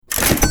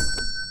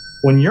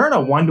When you're in a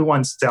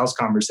one-to-one sales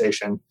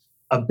conversation,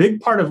 a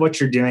big part of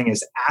what you're doing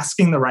is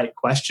asking the right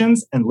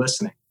questions and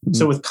listening. Mm-hmm.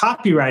 So with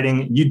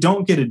copywriting, you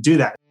don't get to do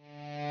that.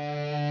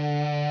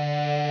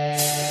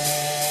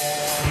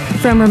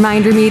 From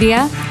Reminder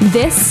Media,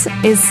 this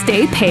is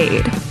Stay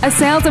Paid, a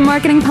sales and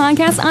marketing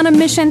podcast on a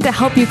mission to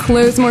help you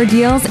close more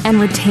deals and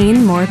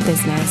retain more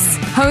business.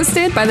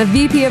 Hosted by the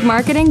VP of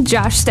Marketing,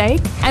 Josh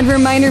Stike, and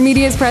Reminder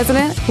Media's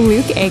president,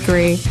 Luke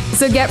Acree.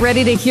 So get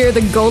ready to hear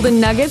the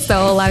golden nuggets that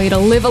will allow you to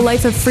live a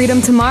life of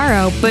freedom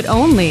tomorrow, but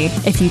only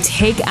if you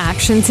take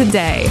action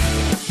today.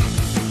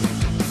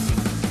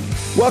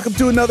 Welcome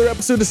to another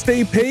episode of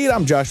Stay Paid.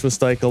 I'm Joshua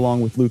Stike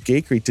along with Luke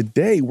Acree.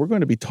 Today, we're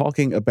going to be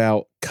talking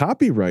about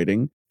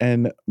copywriting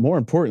and, more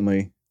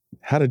importantly,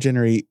 how to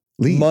generate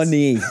leads.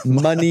 Money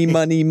comes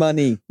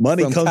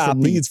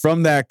from leads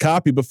from that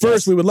copy. But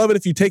first, we would love it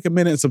if you take a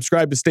minute and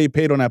subscribe to Stay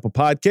Paid on Apple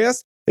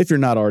Podcasts. If you're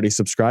not already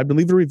subscribed, and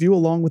leave a review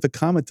along with a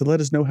comment to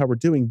let us know how we're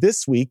doing.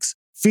 This week's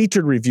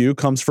featured review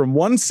comes from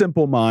One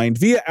Simple Mind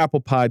via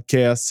Apple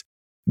Podcasts.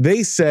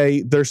 They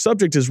say their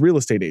subject is real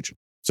estate agent.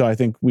 So I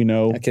think we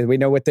know. Okay, we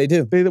know what they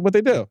do. What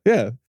they do,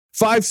 yeah.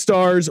 5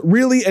 stars.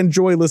 Really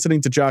enjoy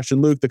listening to Josh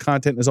and Luke. The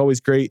content is always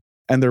great,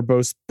 and they're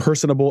both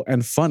personable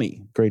and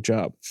funny. Great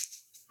job.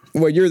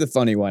 Well, you're the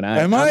funny one.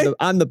 I'm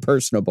the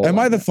personable. Am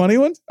I the funny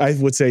one? I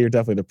would say you're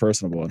definitely the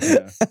personable one.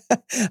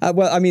 Yeah.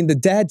 Well, I mean, the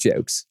dad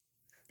jokes.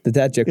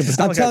 Yeah, it's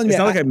not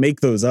like I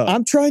make those up.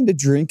 I'm trying to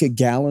drink a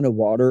gallon of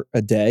water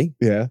a day.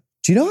 Yeah.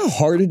 Do you know how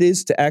hard it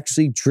is to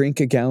actually drink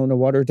a gallon of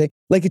water a day?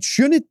 Like, it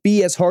shouldn't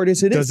be as hard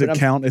as it is. Does it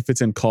count if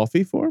it's in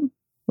coffee form?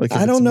 Like,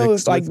 I don't know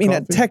if,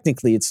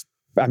 technically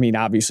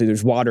obviously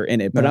there's water in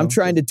it, but I'm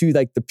trying to do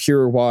like the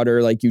pure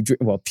water, like you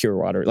drink, pure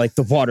water, like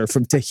the water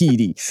from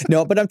Tahiti.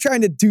 No, but I'm trying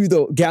to do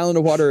the gallon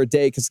of water a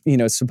day because,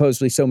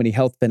 supposedly so many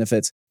health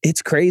benefits.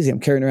 It's crazy. I'm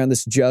carrying around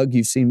this jug.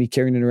 You've seen me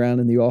carrying it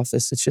around in the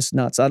office. It's just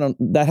nuts.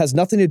 That has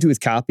nothing to do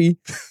with copy,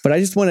 but I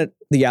just wanted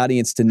the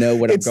audience to know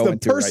what I'm going through right now.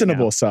 It's the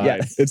personable side.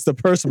 Yeah. It's the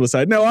personable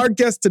side. Now, our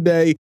guest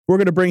today, we're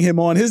going to bring him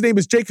on. His name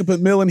is Jacob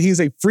McMillan. He's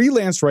a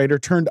freelance writer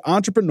turned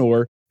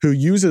entrepreneur who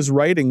uses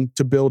writing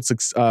to build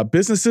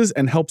businesses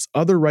and helps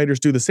other writers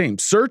do the same.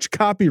 Search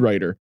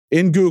copywriter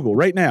in Google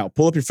right now.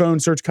 Pull up your phone,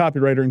 search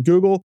copywriter in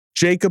Google.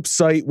 Jacob's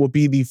site will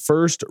be the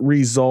first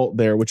result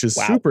there, which is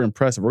super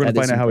impressive. We're going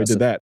to find out how he did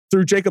that.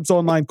 Through Jacob's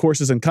online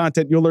courses and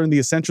content, you'll learn the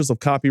essentials of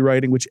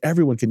copywriting, which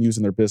everyone can use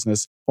in their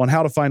business, on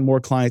how to find more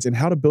clients and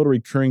how to build a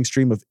recurring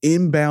stream of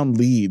inbound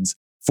leads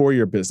for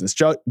your business.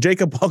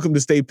 Jacob, welcome to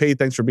Stay Paid.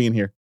 Thanks for being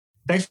here.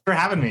 Thanks for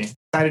having me.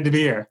 Excited to be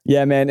here.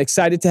 Yeah, man.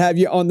 Excited to have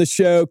you on the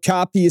show.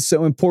 Copy is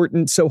so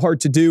important, so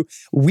hard to do.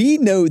 We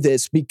know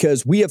this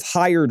because we have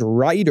hired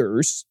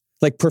writers,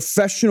 like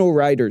professional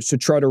writers, to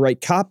try to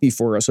write copy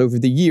for us over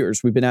the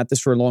years. We've been at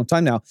this for a long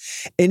time now.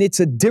 And it's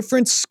a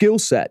different skill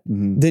set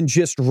than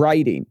just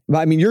writing.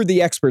 I mean, you're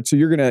the expert, so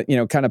you're going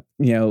to, kind of,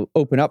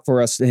 open up for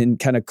us and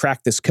kind of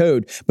crack this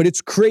code. But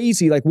it's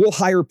crazy. Like, we'll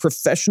hire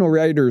professional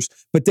writers,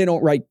 but they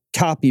don't write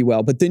copy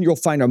well. But then you'll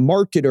find a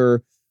marketer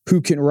who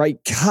can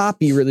write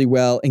copy really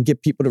well and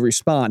get people to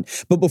respond.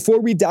 But before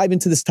we dive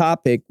into this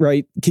topic,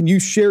 right, can you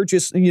share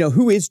just,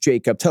 who is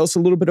Jacob? Tell us a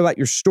little bit about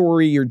your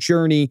story, your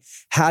journey.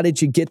 How did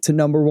you get to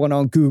 #1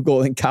 on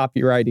Google in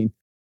copywriting?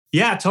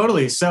 Yeah,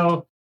 totally.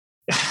 So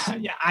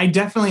I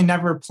definitely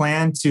never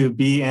planned to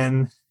be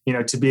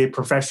to be a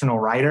professional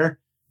writer.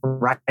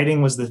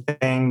 Writing was the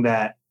thing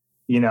that,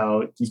 you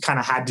kind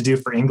of had to do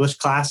for English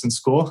class in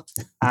school.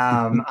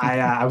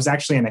 I was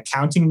actually an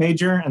accounting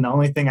major, and the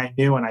only thing I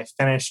knew when I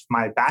finished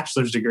my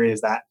bachelor's degree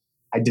is that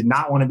I did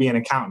not want to be an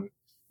accountant.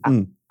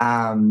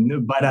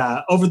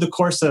 But over the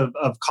course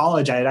of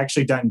college, I had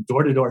actually done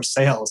door-to-door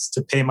sales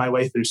to pay my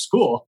way through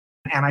school.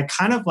 And I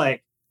kind of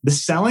the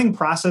selling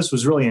process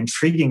was really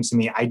intriguing to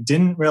me.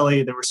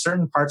 There were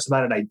certain parts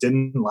about it I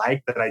didn't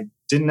like, that I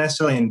didn't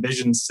necessarily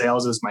envision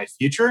sales as my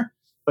future.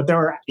 But there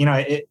were,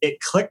 it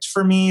clicked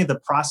for me, the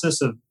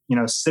process of,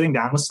 sitting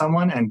down with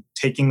someone and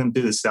taking them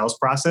through the sales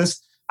process.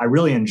 I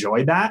really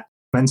enjoyed that.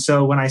 And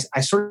so when I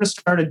sort of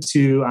started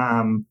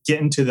to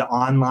get into the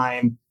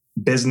online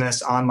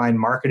business, online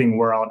marketing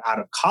world out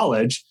of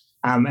college,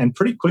 and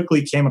pretty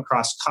quickly came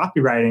across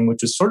copywriting,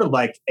 which is sort of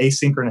like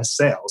asynchronous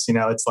sales.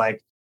 It's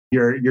like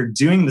you're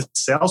doing the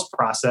sales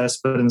process,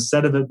 but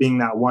instead of it being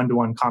that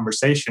one-to-one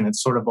conversation,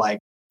 it's sort of like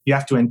you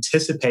have to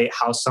anticipate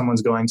how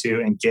someone's going to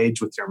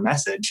engage with your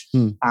message.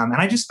 And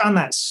I just found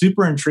that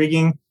super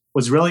intriguing,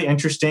 was really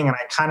interesting. And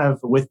I kind of,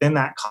 within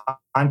that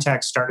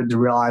context, started to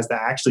realize that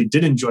I actually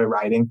did enjoy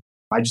writing.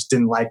 I just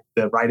didn't like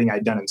the writing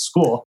I'd done in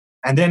school.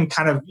 And then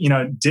kind of,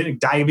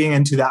 diving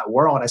into that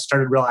world, I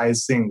started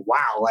realizing,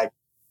 wow,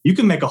 you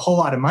can make a whole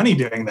lot of money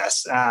doing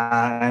this.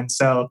 And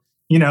so,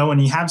 when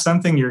you have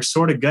something you're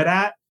sort of good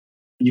at,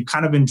 you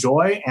kind of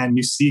enjoy, and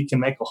you see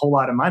can make a whole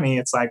lot of money,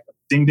 it's like,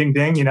 ding, ding,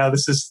 ding,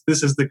 this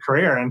is the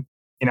career. And,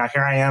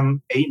 here I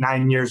am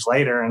 8-9 years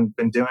later and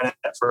been doing it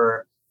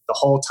for the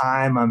whole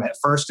time. At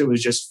first it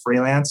was just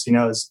freelance,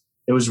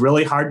 it was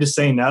really hard to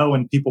say no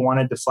when people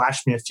wanted to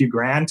flash me a few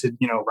grand to,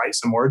 write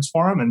some words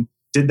for them, and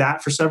did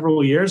that for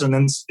several years. And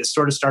then it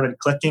sort of started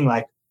clicking,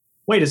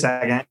 wait a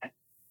second,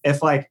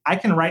 if like I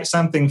can write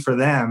something for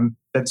them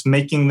that's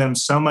making them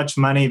so much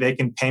money, they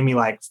can pay me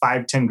like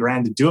 5-10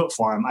 grand to do it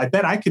for them. I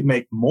bet I could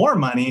make more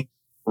money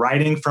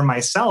writing for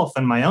myself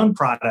and my own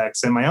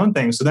products and my own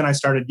things. So then I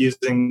started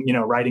using,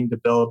 writing to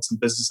build some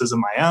businesses of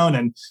my own.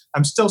 And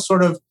I'm still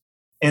sort of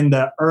in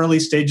the early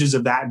stages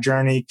of that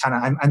journey.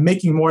 I'm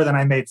making more than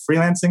I made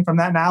freelancing from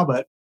that now,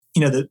 but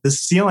the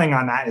ceiling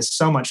on that is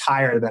so much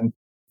higher than,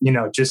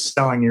 just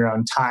selling your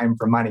own time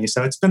for money.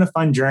 So it's been a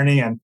fun journey,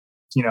 and,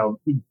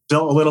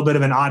 built a little bit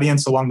of an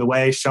audience along the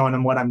way, showing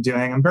them what I'm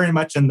doing. I'm very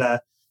much in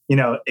the,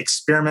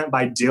 experiment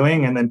by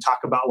doing and then talk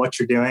about what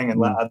you're doing and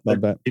let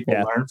other people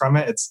learn from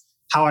it. It's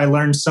how I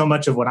learned so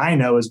much of what I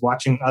know is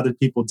watching other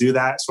people do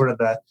that, sort of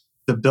the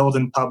build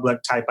in public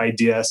type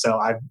idea. So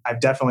I've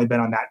definitely been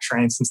on that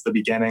train since the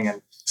beginning.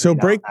 And so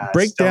break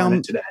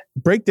down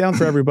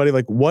for everybody,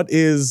 like what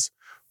is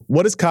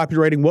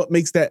copywriting? What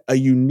makes that a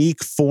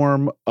unique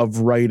form of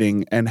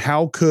writing? And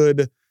how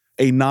could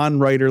a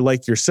non-writer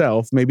like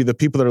yourself, maybe the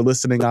people that are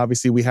listening,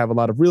 obviously we have a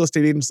lot of real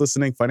estate agents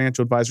listening,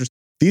 financial advisors.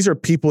 These are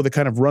people that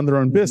kind of run their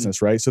own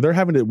business, right? So they're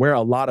having to wear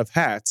a lot of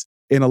hats.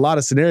 In a lot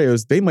of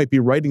scenarios, they might be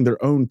writing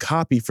their own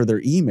copy for their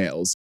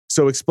emails.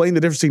 So explain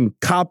the difference between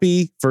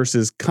copy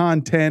versus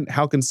content.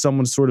 How can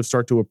someone sort of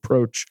start to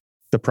approach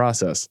the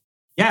process?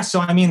 Yeah. So,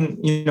 I mean,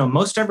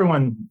 most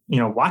everyone,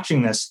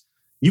 watching this,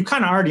 you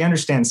kind of already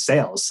understand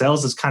sales.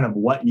 Sales is kind of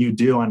what you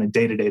do on a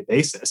day-to-day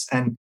basis.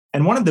 And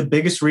one of the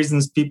biggest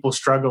reasons people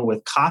struggle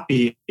with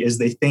copy is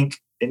they think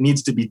it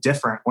needs to be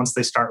different once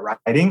they start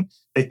writing.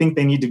 They think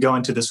they need to go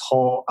into this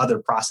whole other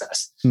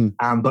process.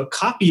 But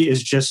copy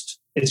is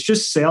it's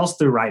just sales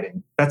through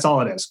writing. That's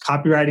all it is.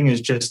 Copywriting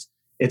is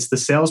it's the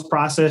sales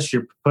process.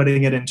 You're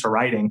putting it into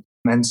writing.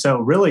 And so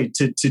really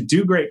to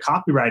do great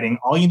copywriting,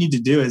 all you need to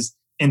do is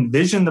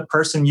envision the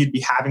person you'd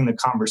be having the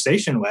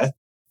conversation with,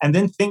 and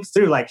then think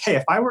through like, hey,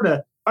 if I were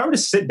to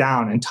sit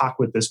down and talk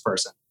with this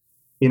person,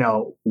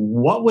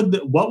 what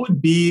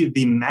would be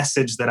the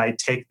message that I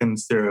take them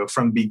through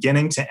from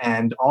beginning to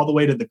end, all the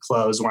way to the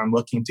close where I'm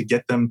looking to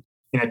get them,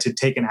 to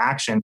take an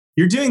action.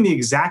 You're doing the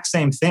exact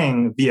same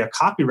thing via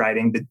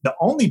copywriting. The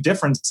only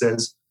difference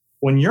is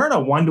when you're in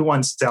a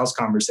one-to-one sales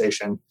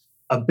conversation,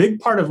 a big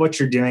part of what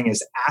you're doing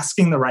is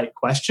asking the right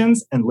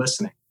questions and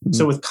listening. Mm-hmm.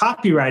 So with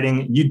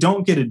copywriting, you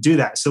don't get to do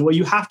that. So what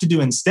you have to do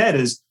instead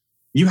is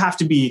you have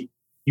to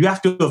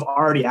have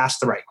already asked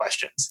the right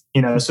questions.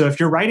 So if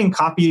you're writing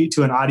copy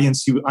to an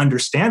audience you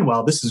understand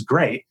well, this is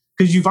great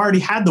because you've already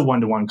had the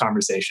one-to-one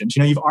conversations.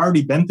 You've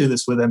already been through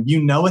this with them.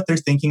 You know what they're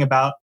thinking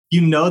about.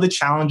 You know the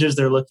challenges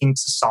they're looking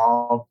to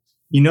solve.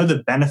 You know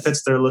the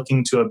benefits they're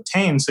looking to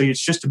obtain. So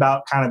it's just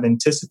about kind of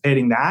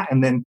anticipating that.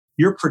 And then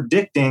you're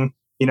predicting,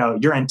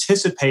 you're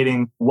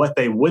anticipating what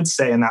they would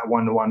say in that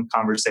one-to-one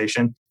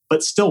conversation,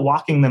 but still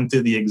walking them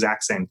through the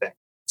exact same thing.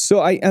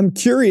 So I'm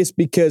curious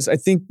because I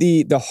think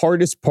the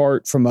hardest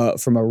part from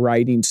a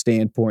writing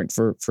standpoint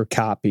for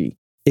copy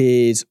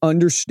is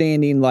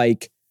understanding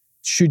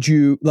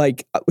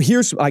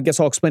here's, I guess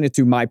I'll explain it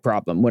through my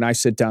problem when I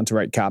sit down to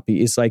write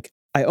copy. Is like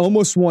I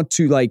almost want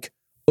to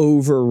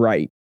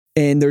overwrite.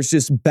 And there's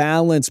this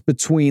balance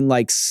between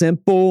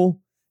simple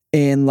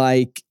and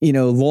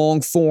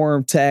long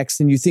form text.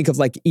 And you think of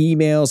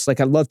emails.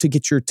 I'd love to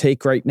get your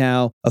take right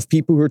now of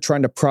people who are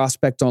trying to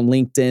prospect on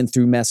LinkedIn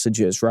through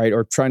messages, right?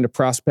 Or trying to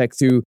prospect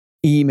through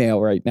email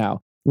right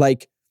now.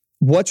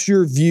 What's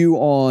your view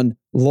on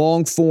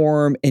long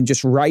form and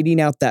just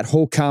writing out that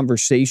whole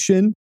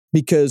conversation?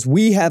 Because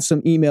we have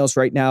some emails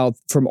right now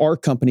from our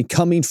company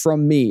coming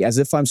from me as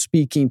if I'm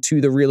speaking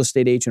to the real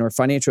estate agent or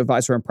financial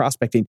advisor I'm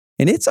prospecting.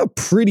 And it's a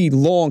pretty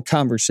long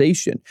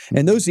conversation.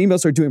 And those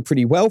emails are doing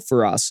pretty well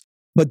for us.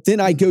 But then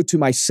I go to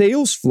my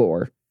sales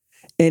floor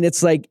and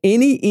it's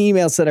any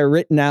emails that are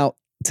written out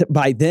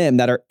by them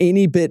that are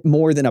any bit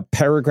more than a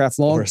paragraph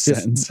long. Or a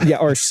sentence.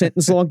 Or a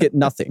sentence long, get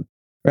nothing,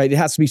 right? It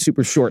has to be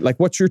super short.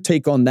 What's your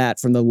take on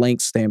that from the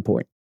length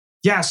standpoint?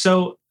 Yeah.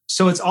 So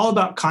it's all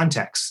about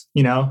context,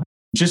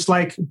 Just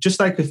like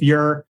if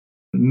you're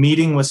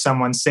meeting with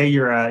someone, say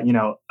you're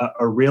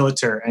a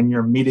realtor and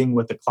you're meeting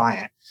with a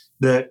client,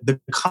 the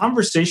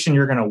conversation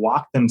you're going to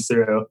walk them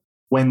through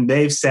when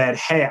they've said,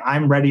 "Hey,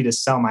 I'm ready to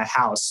sell my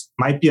house,"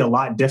 might be a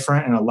lot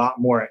different and a lot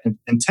more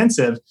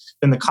intensive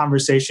than the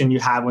conversation you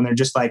have when they're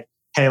just like,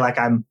 "Hey,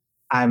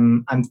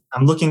 I'm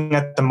looking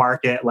at the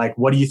market.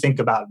 What do you think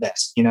about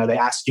this?" They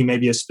ask you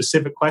maybe a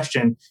specific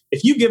question.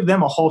 If you give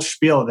them a whole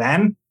spiel,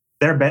 then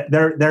they're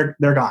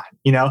gone.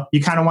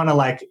 You kind of want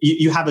to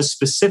you have a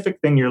specific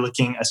thing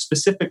a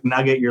specific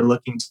nugget you're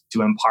looking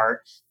to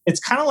impart. It's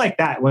kind of like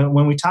that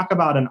when we talk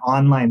about an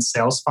online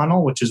sales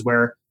funnel, which is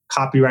where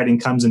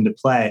copywriting comes into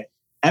play.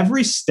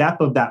 Every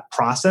step of that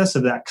process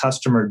of that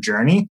customer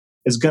journey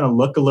is going to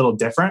look a little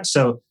different.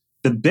 So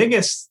the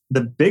biggest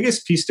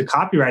piece to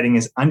copywriting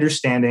is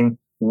understanding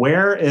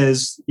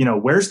where's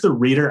the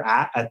reader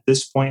at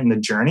this point in the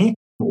journey.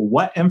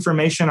 What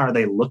information are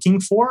they looking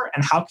for?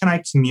 And how can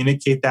I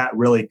communicate that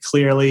really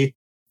clearly,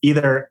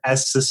 either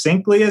as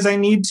succinctly as I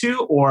need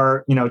to,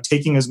 or,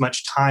 taking as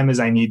much time as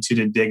I need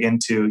to dig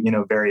into,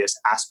 various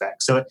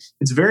aspects. So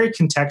it's very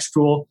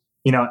contextual.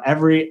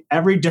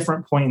 Every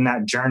different point in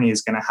that journey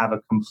is going to have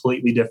a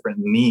completely different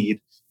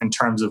need in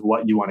terms of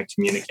what you want to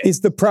communicate.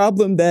 Is the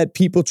problem that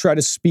people try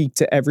to speak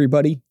to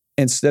everybody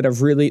instead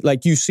of really,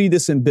 like, you see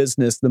this in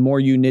business, the more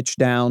you niche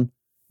down,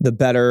 the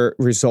better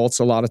results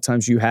a lot of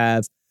times you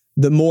have.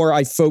 The more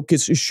I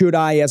focus, should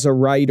I, as a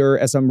writer,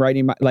 as I'm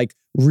writing,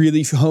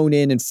 really hone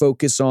in and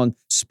focus on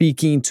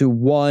speaking to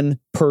one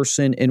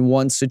person in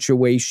one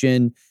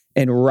situation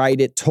and write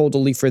it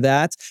totally for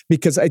that?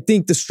 Because I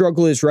think the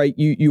struggle is, right,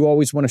 you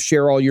always want to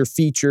share all your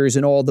features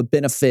and all the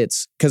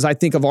benefits. Because I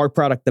think of our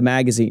product, the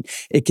magazine.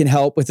 It can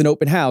help with an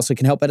open house. It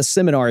can help at a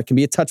seminar. It can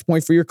be a touch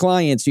point for your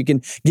clients. You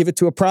can give it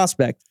to a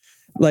prospect.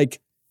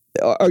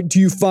 Do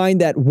you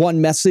find that one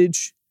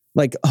message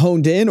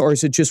honed in, or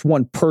is it just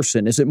one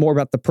person? Is it more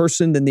about the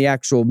person than the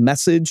actual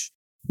message?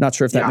 Not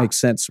sure if that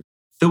makes sense.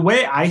 The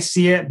way I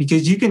see it,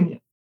 because you can,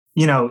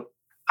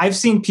 I've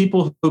seen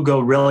people who go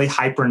really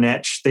hyper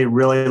niche. They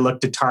really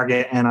look to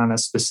target and on a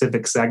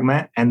specific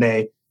segment, and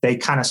they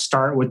kind of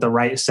start with the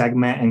right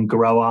segment and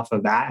grow off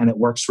of that, and it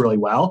works really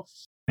well.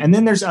 And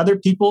then there's other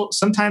people,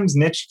 sometimes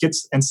niche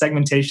and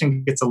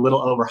segmentation gets a little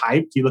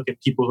overhyped. You look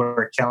at people who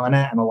are killing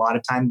it, and a lot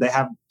of times they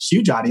have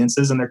huge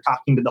audiences and they're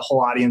talking to the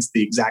whole audience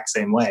the exact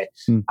same way.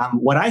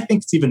 What I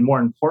think is even more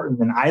important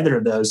than either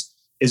of those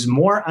is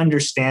more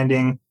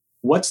understanding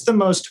what's the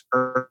most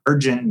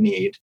urgent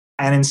need.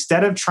 And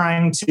instead of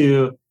trying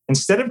to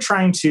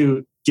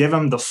give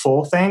them the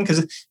full thing,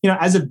 because,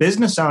 as a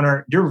business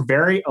owner, you're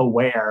very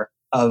aware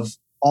of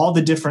all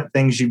the different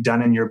things you've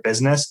done in your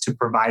business to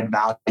provide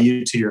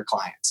value to your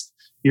clients.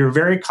 You're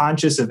very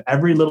conscious of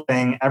every little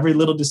thing, every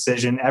little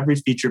decision, every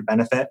feature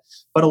benefit.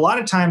 But a lot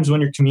of times when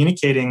you're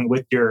communicating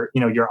with your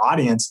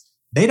audience,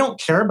 they don't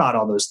care about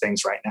all those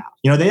things right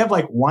now. They have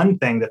one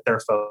thing that they're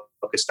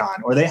focused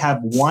on, or they have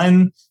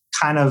one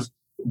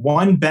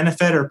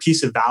benefit or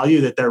piece of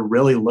value that they're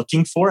really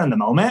looking for in the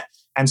moment.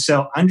 And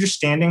so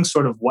understanding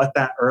sort of what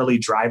that early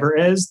driver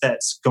is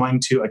that's going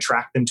to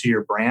attract them to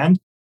your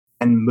brand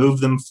and move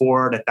them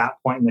forward at that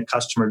point in the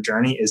customer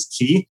journey is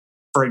key.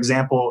 For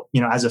example,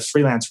 as a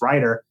freelance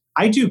writer,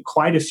 I do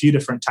quite a few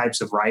different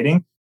types of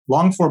writing.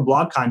 Long form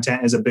blog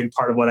content is a big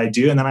part of what I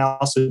do. And then I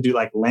also do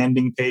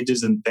landing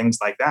pages and things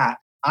like that.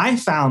 I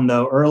found,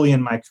 though, early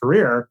in my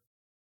career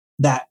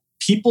that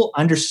people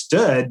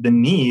understood the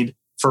need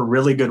for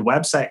really good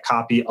website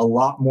copy a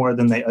lot more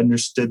than they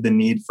understood the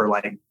need for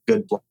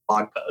good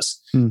blog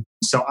posts.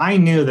 So I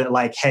knew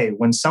that hey,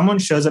 when someone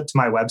shows up to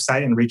my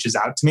website and reaches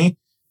out to me,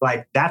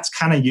 that's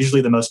kind of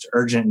usually the most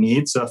urgent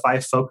need. So if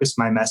I focus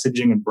my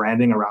messaging and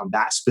branding around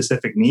that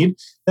specific need,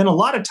 then a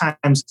lot of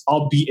times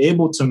I'll be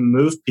able to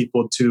move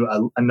people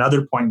to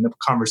another point in the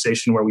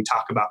conversation where we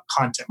talk about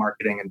content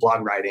marketing and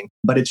blog writing.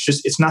 But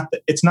it's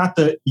not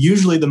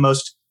usually the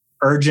most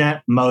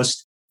urgent,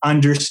 most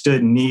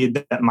understood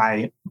need that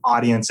my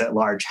audience at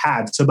large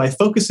had. So by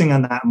focusing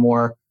on that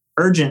more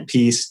urgent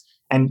piece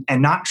and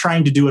not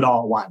trying to do it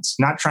all at once,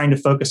 not trying to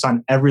focus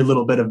on every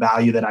little bit of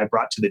value that I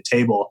brought to the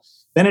table,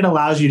 then it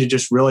allows you to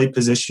just really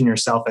position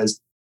yourself as,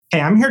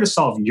 hey, I'm here to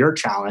solve your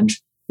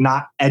challenge,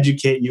 not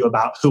educate you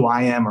about who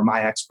I am or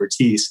my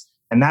expertise.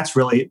 And that's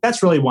really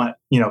what,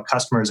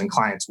 customers and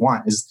clients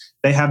want, is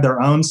they have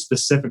their own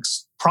specific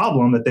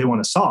problem that they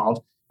want to solve.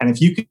 And if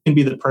you can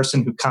be the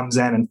person who comes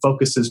in and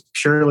focuses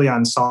purely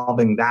on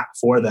solving that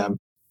for them,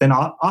 then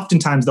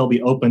oftentimes they'll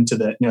be open to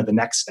the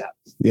next step.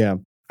 Yeah.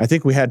 I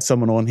think we had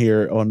someone on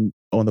here on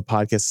the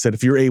podcast said,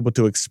 if you're able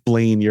to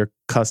explain your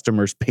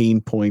customers'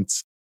 pain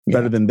points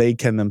better than they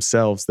can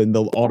themselves, then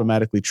they'll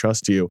automatically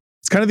trust you.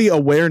 It's kind of the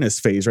awareness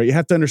phase, right? You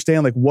have to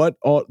understand what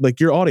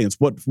your audience,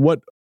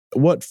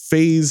 what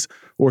phase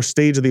or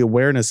stage of the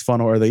awareness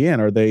funnel are they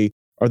in? Are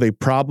they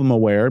problem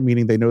aware,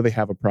 meaning they know they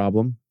have a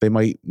problem, they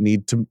might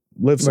need to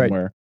live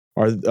somewhere?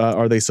 Right.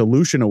 Are they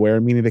solution aware,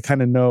 meaning they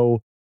kind of know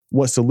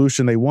what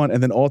solution they want?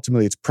 And then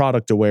ultimately it's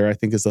product aware, I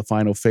think, is the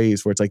final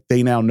phase, where it's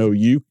they now know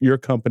you, your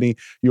company,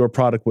 your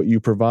product, what you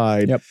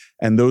provide. Yep.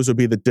 And those would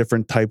be the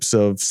different types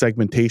of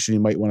segmentation you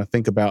might want to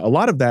think about. A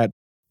lot of that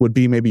would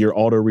be maybe your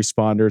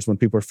autoresponders when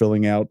people are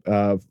filling out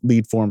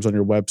lead forms on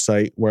your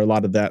website, where a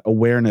lot of that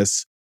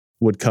awareness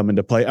would come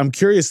into play. I'm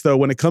curious though,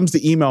 when it comes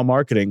to email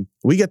marketing,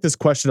 we get this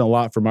question a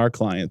lot from our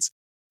clients.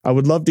 I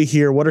would love to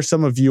hear, what are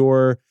some of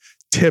your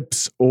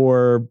tips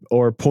or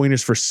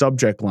pointers for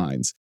subject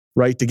lines,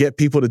 right? To get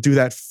people to do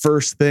that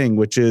first thing,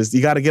 which is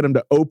you got to get them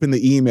to open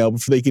the email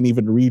before they can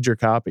even read your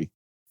copy.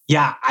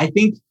 Yeah, I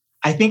think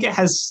it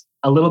has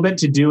a little bit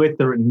to do with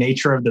the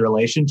nature of the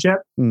relationship.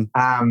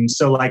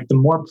 So the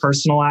more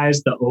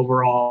personalized the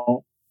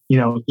overall,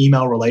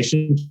 email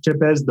relationship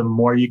is, the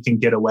more you can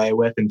get away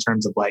with in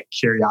terms of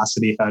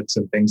curiosity hooks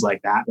and things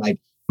like that.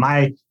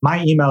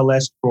 My email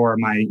list for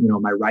my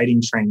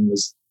writing training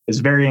is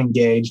very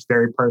engaged,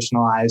 very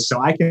personalized. So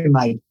I can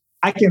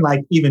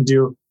even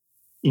do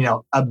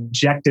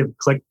objective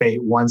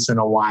clickbait once in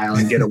a while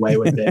and get away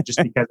with it, just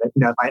because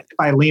if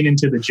I lean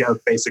into the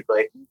joke,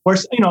 basically. Or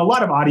a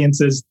lot of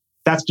audiences,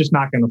 that's just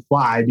not going to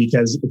fly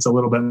because it's a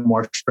little bit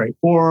more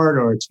straightforward,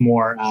 or it's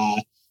more,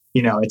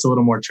 it's a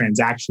little more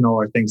transactional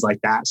or things like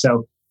that.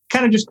 So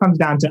kind of just comes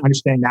down to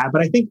understanding that.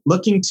 But I think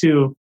looking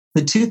to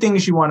the two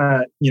things you want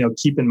to,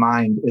 keep in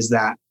mind is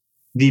that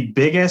the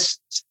biggest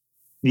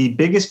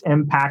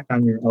impact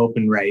on your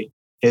open rate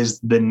is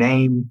the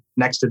name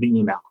next to the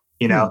email.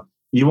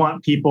 You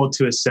want people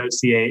to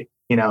associate,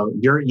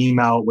 your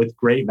email with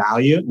great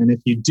value. And if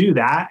you do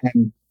that,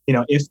 and,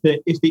 if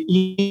the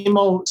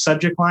email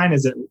subject line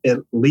is at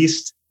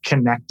least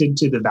connected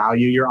to the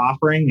value you're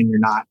offering, and you're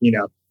not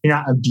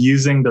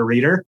abusing the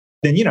reader,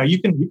 then,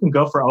 you can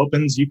go for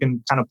opens. You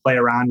can kind of play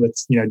around with,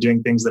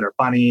 doing things that are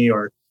funny,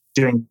 or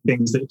doing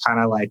things that kind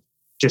of like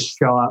just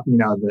show up,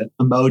 the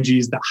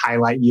emojis that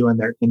highlight you in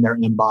their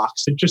inbox.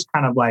 It's just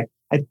kind of like,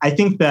 I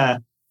think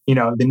the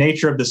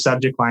nature of the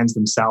subject lines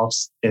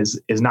themselves is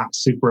not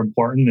super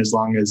important as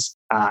long as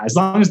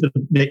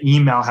the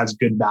email has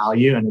good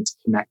value and it's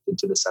connected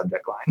to the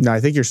subject line. No,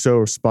 I think you're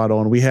so spot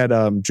on. We had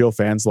Jill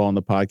Fanslaw on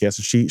the podcast,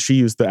 and she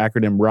used the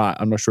acronym ROT.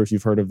 I'm not sure if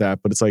you've heard of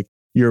that, but it's like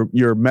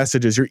your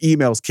messages, your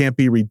emails can't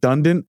be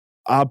redundant,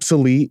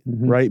 obsolete,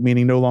 right?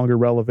 Meaning no longer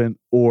relevant,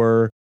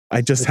 or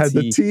I just had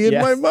the T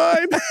in my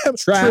mind.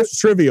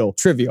 Trivial.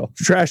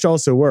 Trash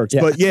also works.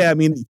 Yeah. But yeah, I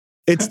mean,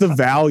 it's the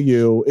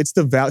value.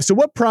 So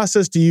what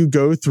process do you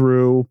go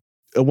through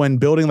when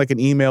building like an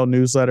email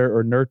newsletter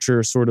or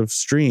nurture sort of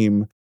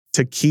stream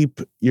to keep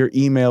your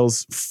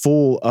emails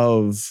full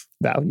of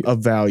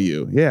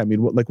value? Yeah. I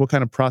mean, what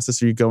kind of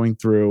process are you going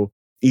through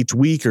each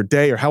week or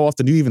day, or how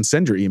often do you even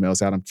send your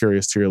emails out? I'm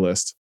curious to your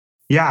list.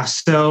 Yeah.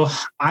 So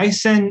I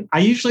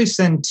usually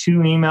send 2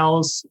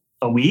 emails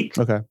a week.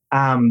 Okay.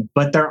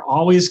 But they're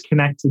always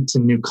connected to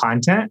new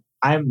content.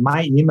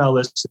 My email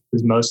list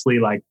is mostly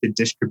like the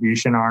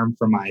distribution arm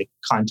for my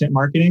content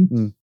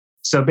marketing.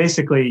 So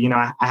basically,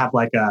 I have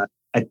like a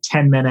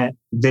 10-minute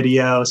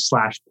video /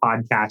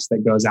 podcast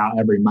that goes out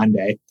every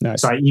Monday.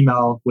 Nice. So I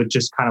email with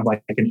just kind of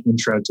like an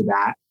intro to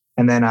that.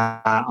 And then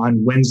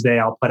on Wednesday,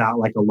 I'll put out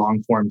like a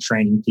long form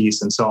training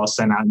piece. And so I'll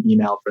send out an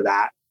email for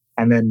that.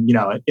 And then,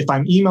 if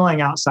I'm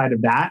emailing outside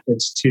of that,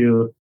 it's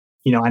to,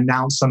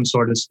 announce some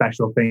sort of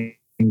special thing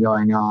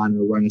going on,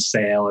 or run a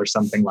sale or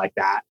something like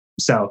that.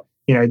 So,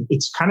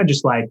 it's kind of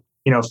just like,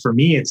 for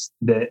me, it's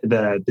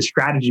the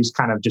strategy is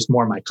kind of just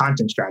more my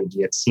content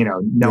strategy. It's,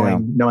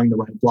 knowing the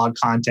right blog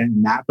content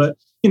and that. But,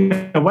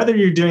 whether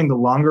you're doing the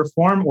longer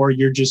form or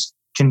you're just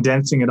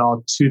condensing it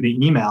all to the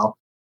email,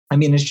 I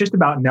mean, it's just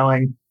about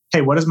knowing,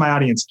 hey, what does my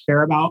audience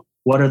care about?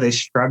 What are they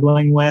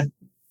struggling with?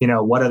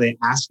 What are they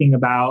asking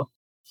about?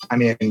 I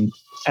mean,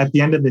 at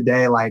the end of the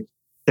day, like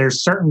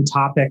there's certain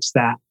topics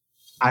that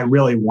I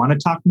really want to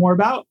talk more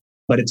about,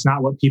 but it's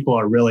not what people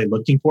are really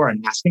looking for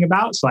and asking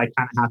about. So I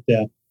kind of have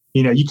to,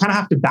 you kind of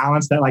have to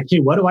balance that. Like, hey,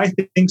 what do I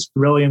think's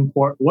really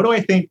important? What do I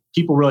think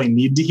people really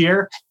need to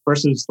hear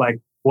versus like,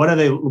 what are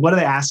they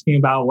asking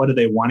about? What do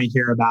they want to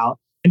hear about?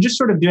 And just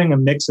sort of doing a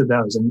mix of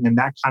those. And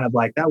that kind of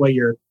like, that way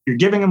you're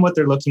giving them what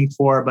they're looking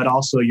for, but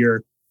also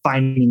you're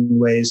finding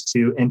ways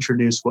to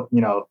introduce what,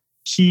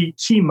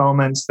 key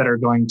moments that are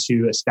going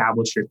to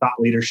establish your thought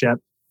leadership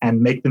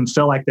and make them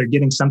feel like they're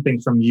getting something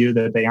from you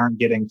that they aren't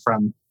getting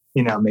from,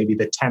 maybe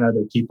the 10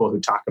 other people who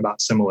talk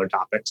about similar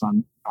topics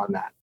on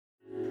that.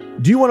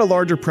 Do you want a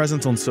larger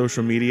presence on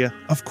social media?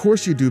 Of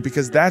course you do,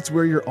 because that's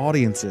where your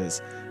audience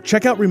is.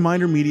 Check out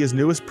Reminder Media's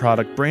newest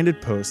product, Branded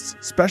Posts,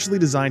 specially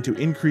designed to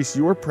increase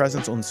your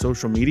presence on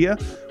social media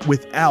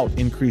without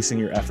increasing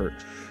your effort.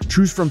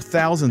 Choose from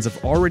thousands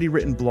of already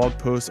written blog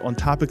posts on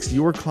topics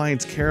your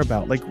clients care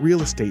about, like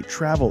real estate,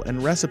 travel,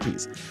 and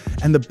recipes.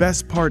 And the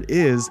best part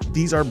is,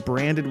 these are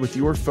branded with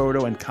your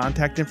photo and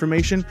contact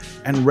information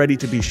and ready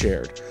to be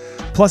shared.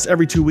 Plus,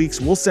 every 2 weeks,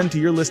 we'll send to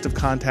your list of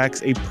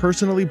contacts a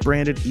personally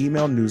branded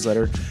email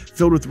newsletter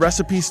filled with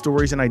recipes,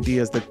 stories, and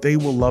ideas that they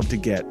will love to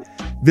get.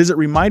 Visit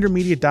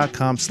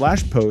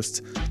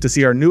remindermedia.com/posts to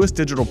see our newest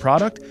digital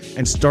product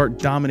and start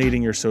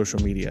dominating your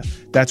social media.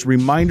 That's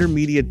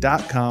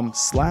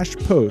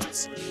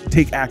remindermedia.com/posts.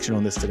 Take action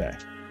on this today.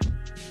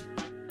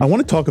 I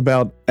want to talk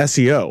about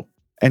SEO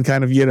and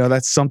kind of,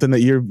 that's something that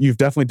you've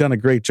definitely done a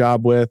great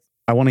job with.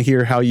 I want to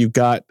hear how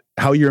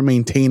you're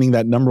maintaining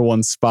that number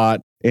 1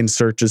 spot in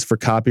searches for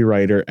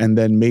copywriter, and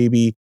then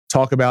maybe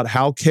talk about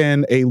how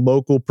can a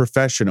local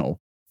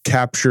professional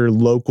capture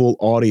local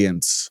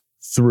audience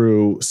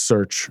through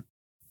search.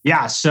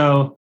 Yeah.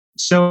 So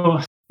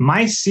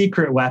my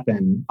secret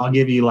weapon, I'll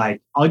give you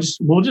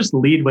we'll just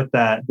lead with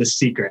the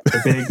secret,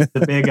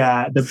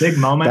 the big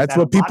moment. That's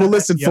what people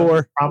listen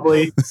for.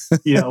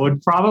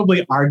 Would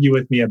probably argue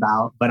with me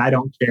about, but I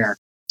don't care.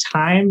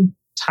 Time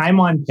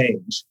on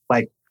page,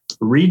 like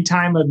read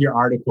time of your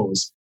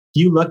articles.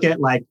 If you look at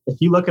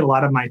a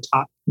lot of my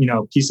top,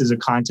 pieces of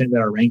content that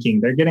are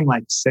ranking, they're getting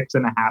like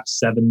 6.5,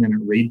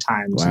 7-minute read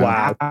times.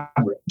 Wow.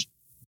 Average.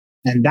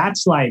 And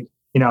that's like,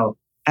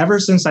 ever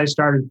since I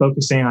started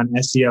focusing on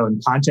SEO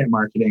and content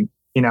marketing,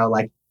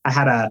 I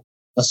had a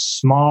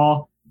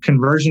small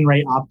conversion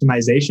rate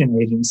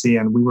optimization agency,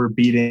 and we were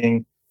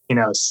beating,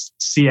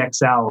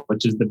 CXL,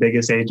 which is the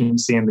biggest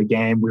agency in the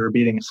game. We were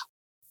beating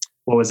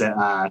what was it?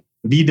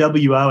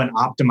 VWO and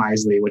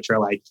Optimizely, which are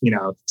like,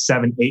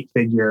 7-8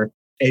 figure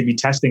A/B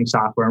testing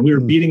software. And we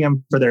were beating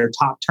them for their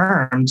top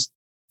terms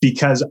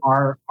because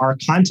our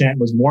content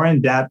was more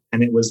in depth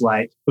and it was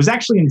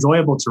actually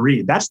enjoyable to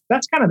read. That's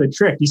kind of the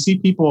trick. You see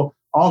people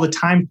all the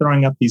time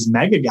throwing up these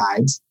mega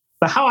guides,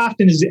 but how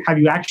often have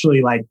you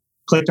actually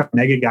clicked on a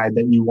mega guide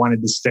that you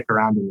wanted to stick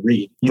around and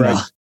read? You know?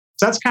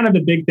 So that's kind of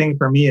the big thing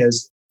for me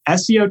is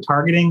SEO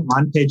targeting,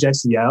 on-page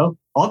SEO,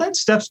 all that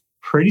stuff's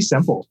pretty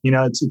simple.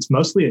 It's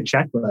mostly a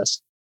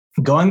checklist.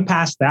 Going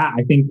past that,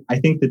 I think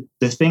that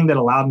the thing that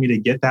allowed me to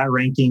get that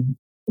ranking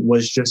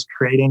was just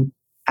creating,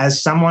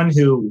 as someone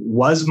who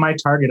was my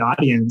target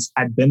audience,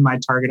 had been my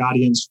target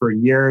audience for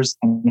years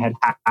and has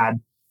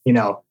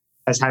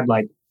had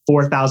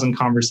 4,000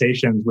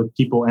 conversations with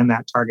people in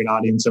that target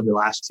audience over the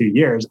last 2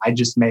 years. I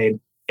just made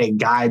a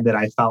guide that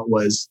I felt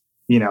was,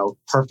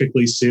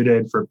 perfectly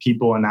suited for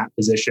people in that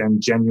position,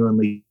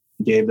 genuinely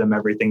gave them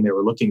everything they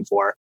were looking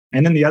for.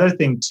 And then the other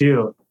thing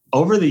too,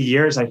 over the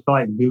years, I feel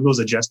like Google's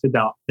adjusted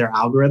their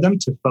algorithm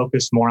to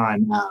focus more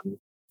on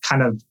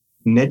kind of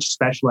niche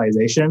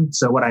specialization.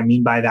 So what I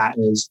mean by that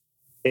is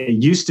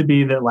it used to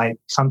be that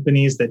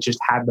companies that just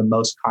had the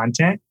most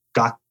content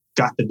got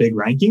the big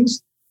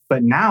rankings.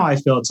 But now I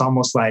feel it's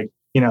almost like,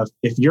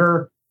 if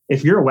your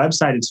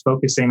website is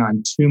focusing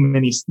on too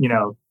many,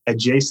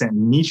 adjacent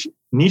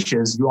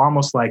niches, you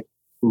almost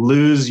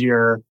lose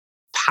your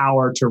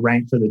power to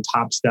rank for the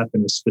top stuff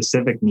in a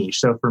specific niche.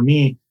 So for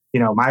me,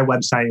 my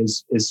website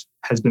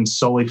has been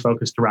solely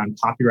focused around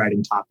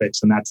copywriting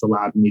topics, and that's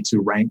allowed me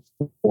to rank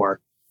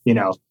in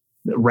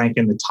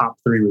the top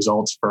 3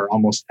 results for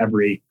almost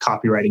every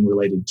copywriting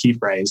related key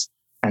phrase.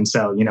 And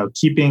so,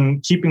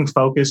 keeping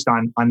focused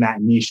on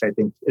that niche, I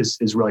think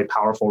is really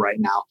powerful right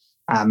now.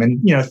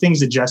 And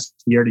things adjust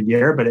year to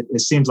year, but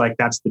it seems like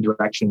that's the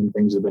direction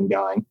things have been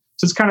going.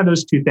 So it's kind of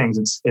those two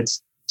things.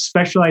 It's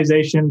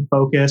specialization,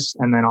 focus,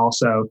 and then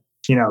also,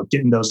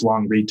 getting those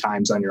long read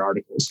times on your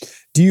articles.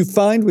 Do you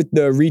find with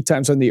the read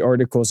times on the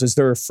articles, is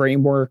there a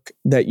framework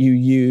that you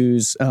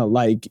use? Are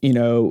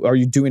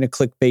you doing a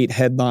clickbait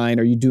headline?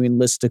 Are you doing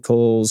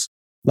listicles?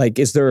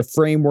 Is there a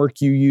framework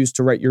you use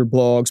to write your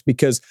blogs?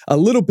 Because a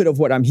little bit of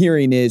what I'm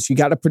hearing is you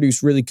got to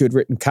produce really good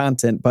written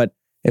content. But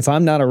if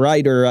I'm not a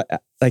writer,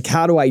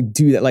 how do I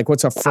do that?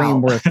 What's a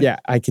framework? Yeah,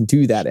 I can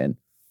do that in.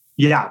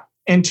 Yeah.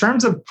 In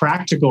terms of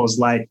practicals,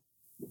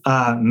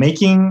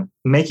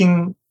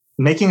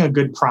 making a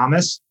good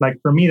promise,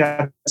 for me,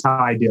 that's how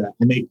I do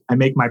it. I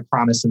make my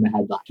promise in the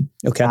headline.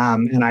 Okay.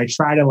 And I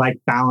try to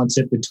balance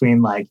it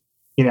between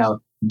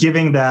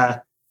giving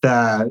the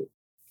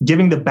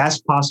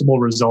best possible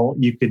result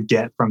you could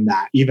get from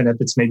that, even if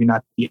it's maybe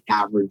not the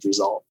average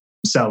result.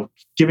 So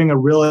giving a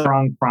really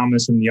strong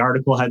promise in the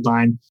article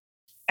headline,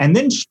 and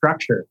then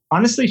structure.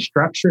 Honestly,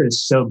 structure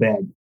is so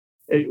big.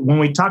 When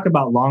we talk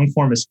about long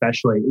form,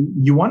 especially,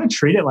 you want to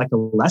treat it like a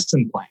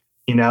lesson plan.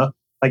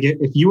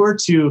 If you were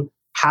to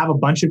have a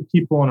bunch of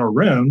people in a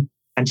room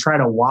and try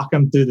to walk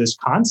them through this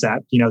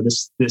concept,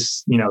 this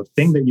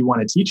thing that you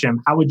want to teach them,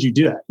 how would you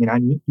do it?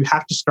 You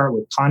have to start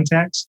with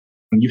context.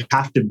 You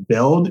have to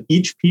build.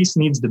 Each piece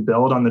needs to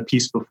build on the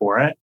piece before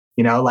it.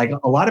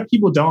 A lot of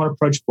people don't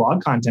approach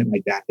blog content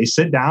like that. They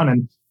sit down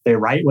and they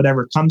write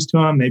whatever comes to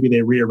them. Maybe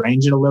they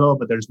rearrange it a little,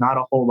 but there's not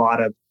a whole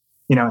lot of,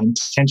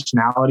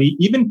 intentionality.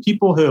 Even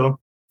people who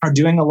are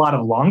doing a lot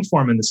of long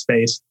form in the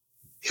space,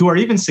 who are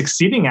even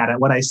succeeding at it,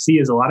 what I see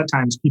is a lot of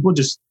times people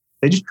just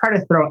try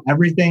to throw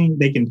everything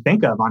they can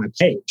think of on a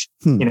page.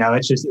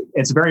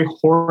 It's very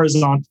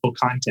horizontal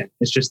content.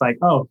 It's just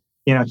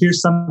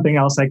here's something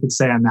else I could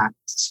say on that,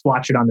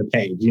 splotch it on the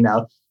page.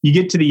 You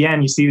get to the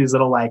end, you see these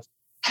little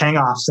hang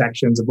off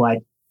sections of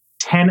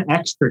 10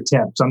 extra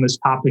tips on this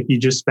topic you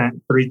just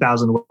spent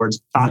 3,000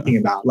 words talking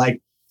about.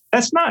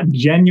 That's not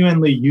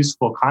genuinely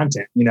useful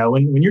content.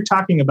 When you're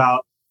talking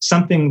about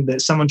something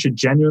that someone should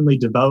genuinely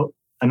devote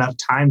enough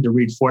time to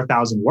read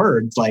 4,000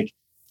 words,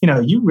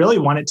 you really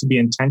want it to be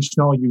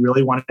intentional. You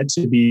really want it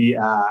to be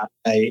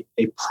a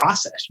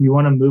process. You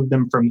want to move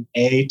them from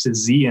A to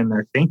Z in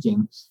their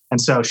thinking.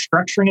 And so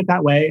structuring it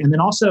that way, and then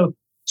also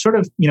sort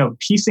of,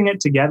 piecing it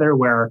together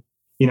where,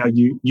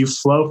 you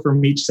flow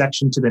from each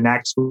section to the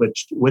next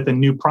with a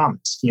new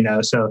promise,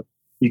 so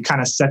you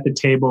kind of set the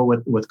table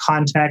with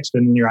context,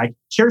 and then you're like,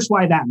 here's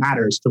why that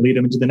matters to lead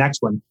them into the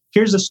next one.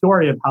 Here's a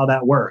story of how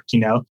that worked,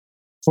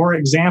 for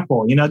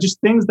example,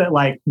 just things that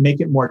make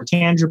it more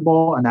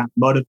tangible and that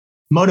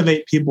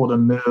motivate people to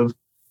move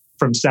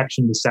from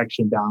section to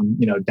section down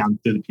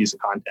through the piece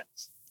of content.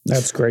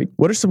 That's great.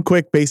 What are some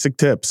quick basic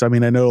tips? I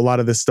mean, I know a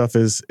lot of this stuff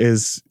is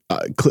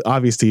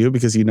obvious to you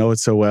because you know it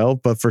so well,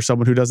 but for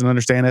someone who doesn't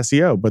understand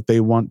SEO, but they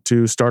want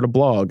to start a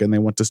blog and they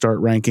want to start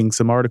ranking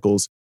some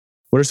articles,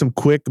 what are some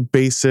quick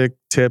basic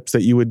tips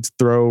that you would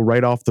throw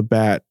right off the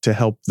bat to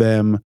help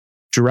them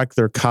direct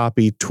their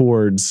copy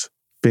towards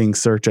being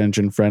search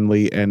engine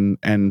friendly and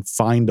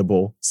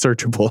findable,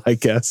 searchable, I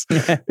guess,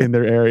 in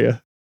their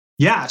area?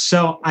 Yeah.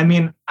 So, I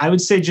mean, I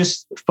would say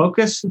just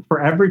focus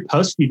for every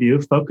post you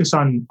do, focus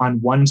on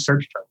one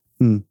search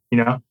term.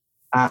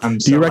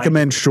 Do you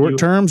recommend short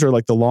terms or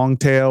like the long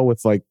tail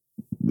with like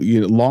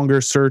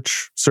longer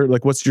search?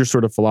 Like what's your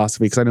sort of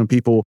philosophy? Because I know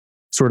people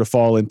sort of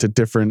fall into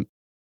different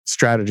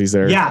strategies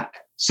there. Yeah.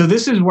 So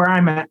this is where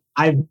I'm at.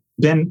 I've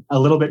been a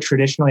little bit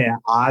traditionally at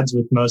odds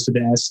with most of the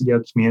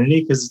SEO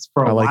community because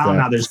for a while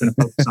now there's been a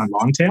focus on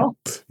long tail.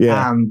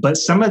 Yeah. But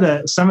some of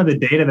the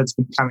data that's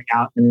been coming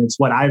out, and it's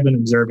what I've been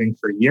observing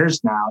for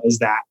years now, is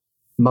that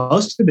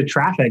most of the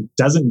traffic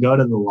doesn't go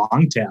to the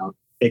long tail.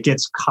 It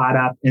gets caught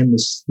up in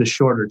the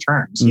shorter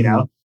terms, you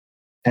know?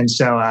 And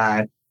so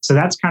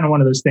that's kind of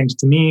one of those things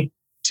to me,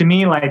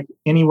 like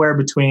anywhere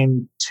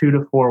between 2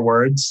 to 4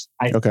 words,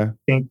 I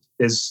think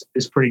is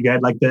pretty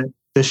good. Like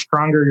the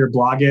stronger your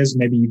blog is,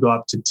 maybe you go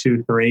up to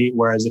 2, 3.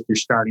 Whereas if you're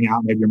starting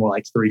out, maybe you're more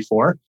like 3,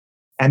 4.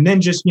 And then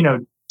just,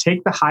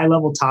 take the high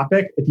level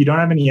topic. If you don't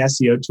have any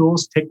SEO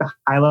tools, take the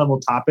high level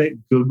topic,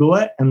 Google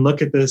it, and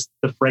look at the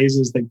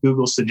phrases that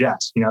Google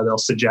suggests. They'll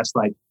suggest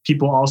like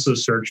people also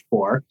search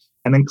for,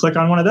 and then click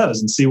on one of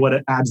those and see what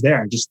it adds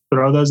there. Just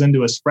throw those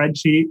into a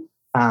spreadsheet.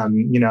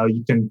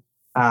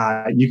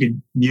 You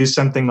could use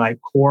something like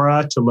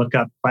Quora to look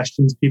up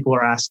questions people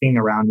are asking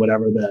around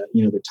whatever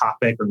the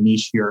topic or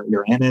niche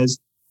you're in is,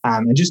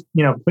 and just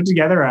put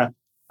together a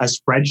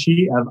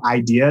spreadsheet of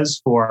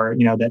ideas for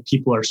that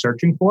people are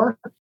searching for.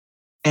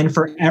 And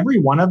for every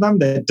one of them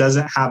that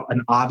doesn't have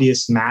an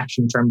obvious match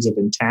in terms of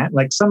intent,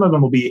 like some of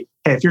them will be,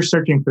 hey, if you're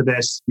searching for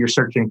this, you're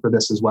searching for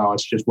this as well.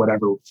 It's just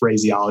whatever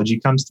phraseology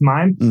comes to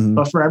mind.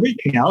 But for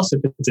everything else, if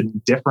it's a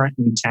different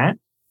intent,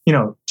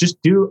 just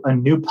do a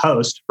new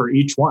post for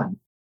each one.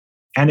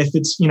 And if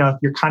it's, if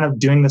you're kind of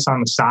doing this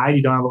on the side,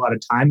 you don't have a lot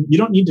of time, you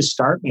don't need to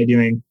start by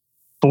doing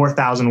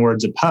 4,000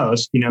 words a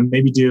post.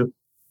 Maybe do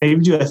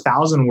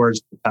 1,000 words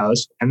per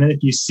post. And then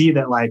if you see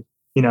that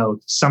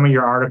some of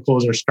your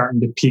articles are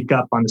starting to peak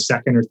up on the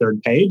second or third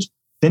page,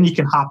 then you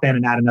can hop in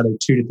and add another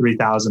 2,000 to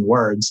 3,000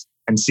 words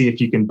and see if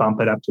you can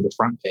bump it up to the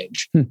front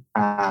page.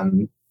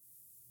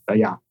 But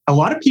yeah, a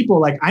lot of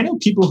people, I know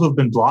people who've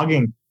been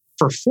blogging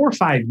for 4 or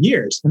 5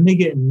 years and they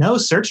get no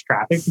search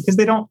traffic because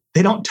they don't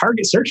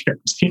target search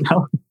terms,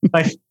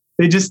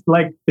 they just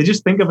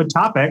think of a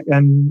topic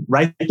and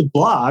write the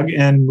blog,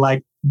 and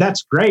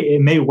that's great.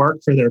 It may work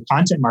for their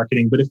content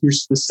marketing, but if you're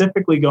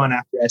specifically going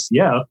after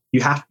SEO,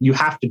 you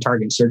have to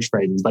target search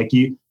phrases.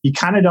 You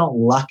kind of don't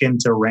luck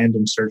into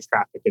random search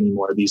traffic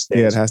anymore these days.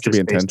 Yeah, it has to be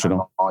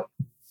intentional.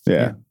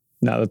 Yeah.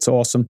 No, that's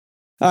awesome.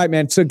 All right,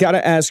 man. So got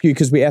to ask you,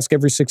 because we ask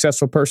every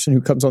successful person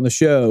who comes on the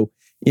show,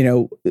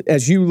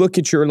 as you look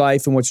at your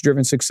life and what's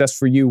driven success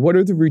for you, what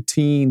are the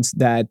routines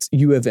that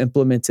you have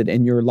implemented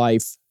in your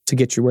life to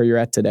get you where you're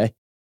at today?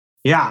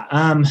 Yeah.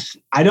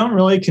 I don't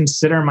really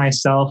consider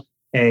myself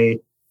a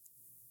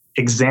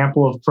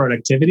example of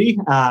productivity.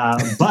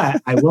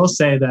 But I will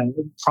say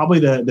that probably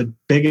the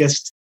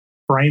biggest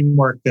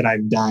framework that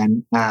I've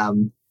done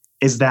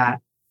is that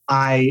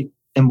I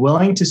am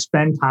willing to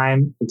spend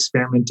time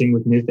experimenting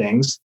with new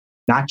things,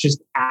 not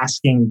just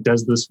asking,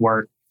 does this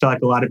work? I feel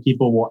like a lot of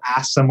people will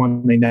ask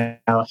someone they know,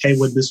 hey,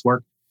 would this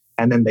work?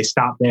 And then they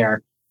stop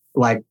there.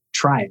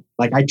 Try it.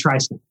 I try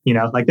stuff,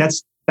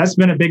 that's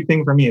been a big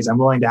thing for me, is I'm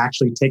willing to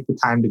actually take the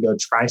time to go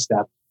try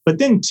stuff. But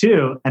then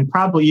too, and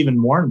probably even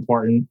more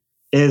important,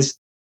 is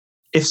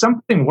if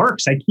something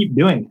works, I keep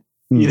doing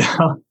it,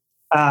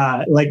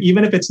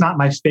 even if it's not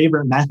my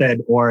favorite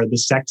method or the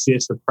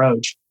sexiest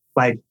approach,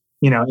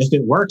 if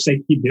it works, I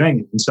keep doing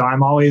it. And so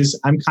I'm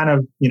kind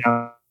of,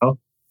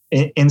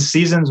 in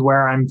seasons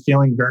where I'm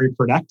feeling very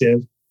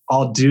productive,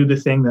 I'll do the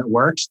thing that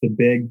works, the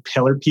big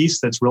pillar piece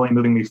that's really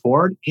moving me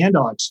forward, and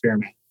I'll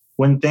experiment.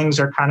 When things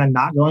are kind of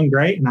not going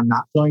great and I'm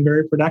not feeling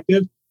very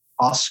productive,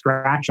 I'll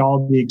scratch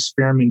all the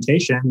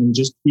experimentation and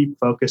just keep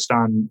focused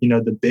on,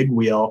 the big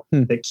wheel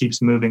that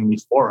keeps moving me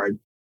forward.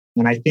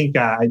 And I think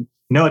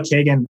Noah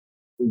Kagan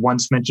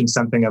once mentioned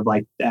something of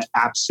at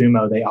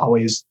AppSumo, they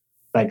always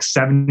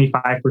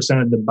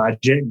 75% of the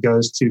budget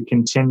goes to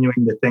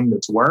continuing the thing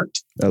that's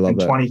worked. I love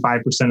that.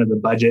 25% of the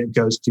budget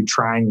goes to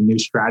trying a new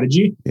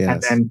strategy. Yes.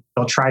 And then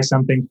they'll try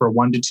something for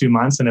 1 to 2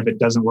 months. And if it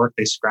doesn't work,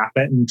 they scrap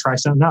it and try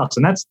something else.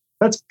 And that's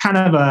kind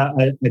of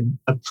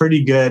a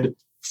pretty good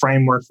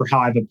framework for how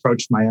I've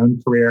approached my own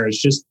career. Is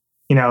just,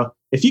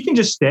 if you can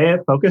just stay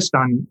focused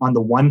on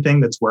the one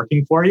thing that's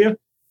working for you,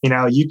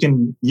 you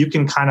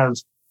can kind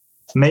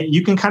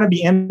of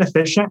be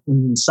inefficient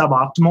and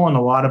suboptimal in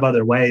a lot of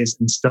other ways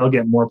and still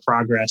get more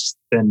progress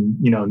than,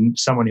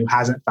 someone who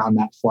hasn't found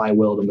that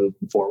flywheel to move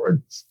them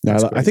forward.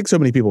 I think so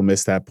many people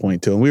miss that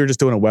point too. And we were just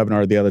doing a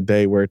webinar the other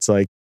day where it's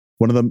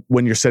one of them,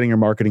 when you're setting your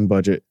marketing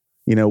budget,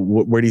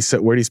 where do you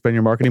spend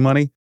your marketing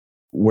money?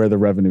 Where the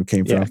revenue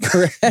came from.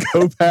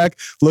 Go back,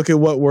 look at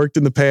what worked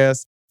in the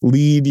past,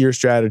 lead your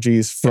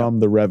strategies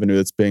from the revenue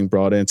that's being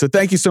brought in. So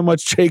thank you so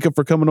much, Jacob,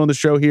 for coming on the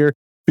show here.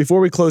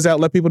 Before we close out,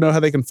 let people know how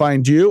they can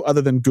find you,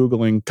 other than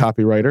Googling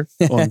copywriter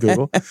on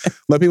Google.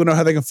 Let people know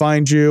how they can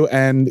find you,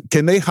 and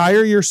can they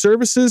hire your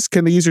services?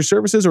 Can they use your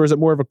services, or is it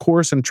more of a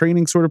course and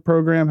training sort of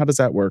program? How does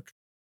that work?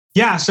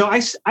 Yeah, so I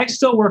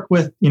still work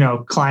with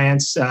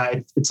clients.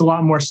 It's a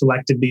lot more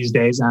selective these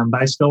days,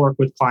 but I still work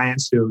with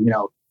clients who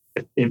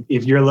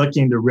if you're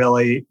looking to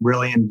really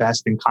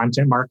invest in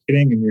content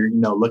marketing, and you're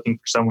looking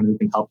for someone who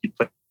can help you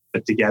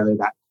put together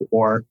that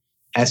core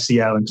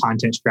SEO and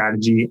content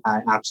strategy,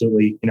 I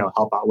absolutely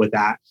help out with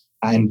that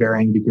in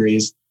varying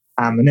degrees.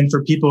 And then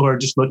for people who are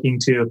just looking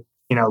to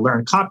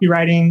learn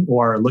copywriting,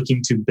 or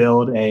looking to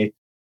build a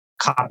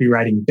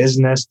copywriting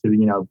business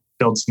to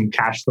build some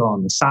cash flow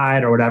on the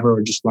side or whatever,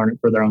 or just learn it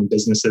for their own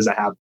businesses, I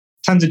have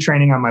tons of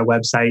training on my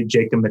website,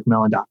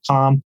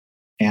 jacobmcmillan.com,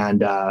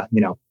 and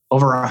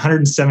over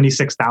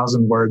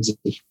 176,000 words of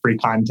free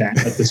content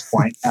at this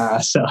point.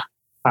 So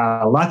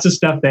lots of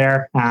stuff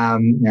there.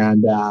 Come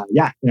on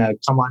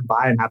by.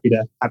 I'm happy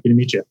to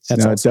meet you.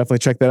 Definitely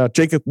check that out.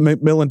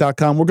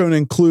 jacobmcmillan.com. We're going to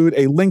include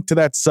a link to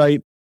that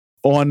site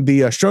on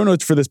the show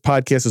notes for this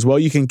podcast as well.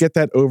 You can get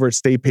that over at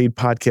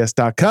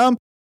staypaidpodcast.com.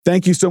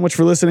 Thank you so much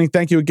for listening.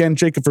 Thank you again,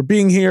 Jacob, for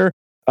being here.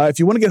 If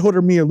you want to get hold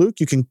of me or Luke,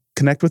 you can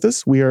connect with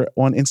us. We are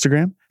on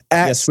Instagram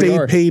at Stay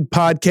Paid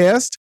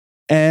Podcast.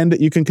 And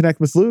you can connect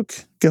with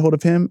Luke, get hold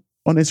of him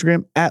on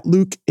Instagram at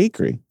Luke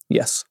Acree.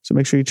 Yes. So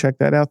make sure you check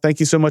that out.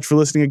 Thank you so much for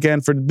listening again.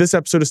 For this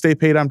episode of Stay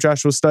Paid, I'm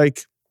Joshua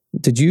Stike.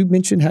 Did you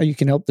mention how you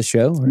can help the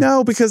show? Or?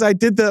 No, because I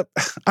did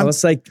I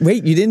was like,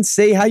 wait, you didn't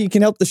say how you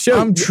can help the show.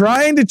 I'm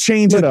trying to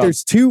change it up.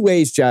 There's two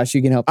ways, Josh,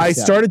 you can help. I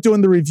started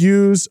doing the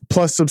reviews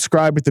plus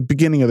subscribe at the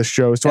beginning of the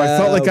show. So I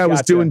felt like I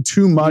was doing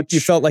too much. You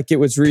felt like it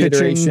was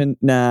reiteration.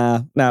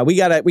 Nah, we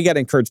gotta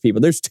encourage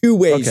people. There's two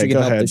ways you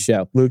can help the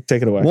show. Luke,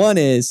 take it away. One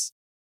is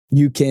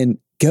you can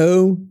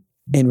go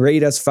and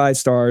rate us 5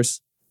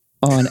 stars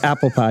on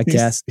Apple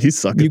Podcasts. He's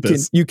sucking at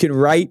this. You can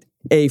write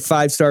a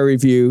 5-star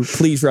review.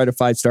 Please write a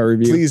 5-star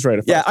review. Please write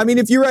a 5-star. Yeah, I mean,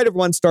 if you write a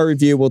 1-star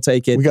review, we'll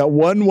take it. We got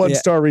one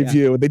star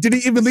review. They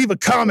didn't even leave a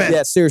comment.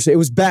 Yeah, seriously. It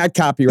was bad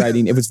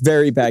copywriting. It was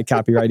very bad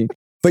copywriting.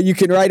 But you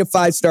can write a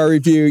 5-star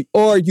review,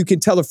 or you can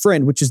tell a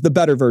friend, which is the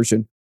better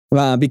version.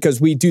 Because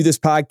we do this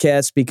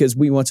podcast because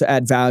we want to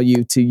add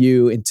value to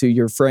you and to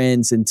your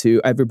friends and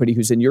to everybody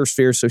who's in your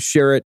sphere. So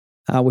share it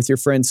with your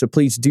friends. So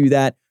please do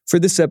that. For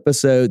this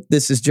episode,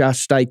 this is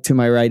Josh Stike to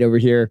my right over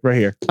here. Right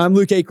here. I'm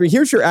Luke Acree.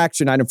 Here's your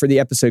action item for the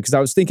episode, because I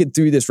was thinking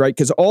through this, right?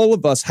 Because all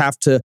of us have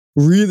to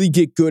really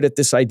get good at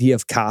this idea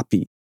of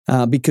copy.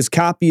 Because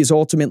copy is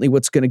ultimately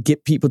what's going to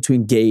get people to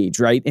engage,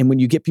 right? And when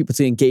you get people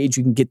to engage,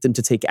 you can get them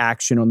to take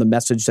action on the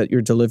message that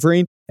you're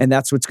delivering. And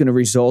that's what's going to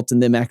result in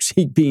them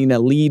actually being a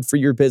lead for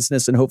your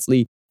business, and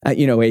hopefully,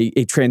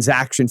 a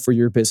transaction for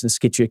your business,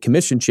 get you a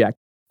commission check.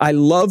 I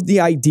love the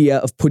idea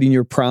of putting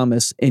your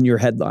promise in your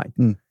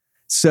headline.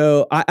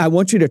 So I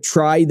want you to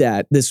try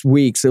that this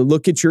week. So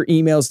look at your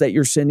emails that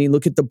you're sending,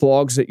 look at the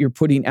blogs that you're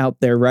putting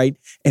out there, right?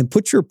 And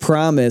put your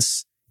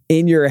promise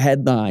in your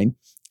headline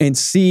and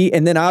see,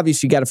 and then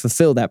obviously you got to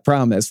fulfill that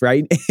promise,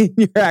 right? In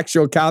your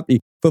actual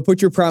copy, but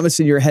put your promise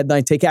in your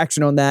headline, take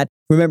action on that.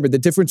 Remember, the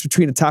difference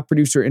between a top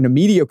producer and a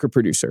mediocre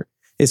producer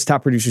is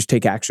top producers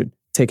take action.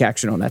 Take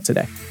action on that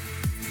today.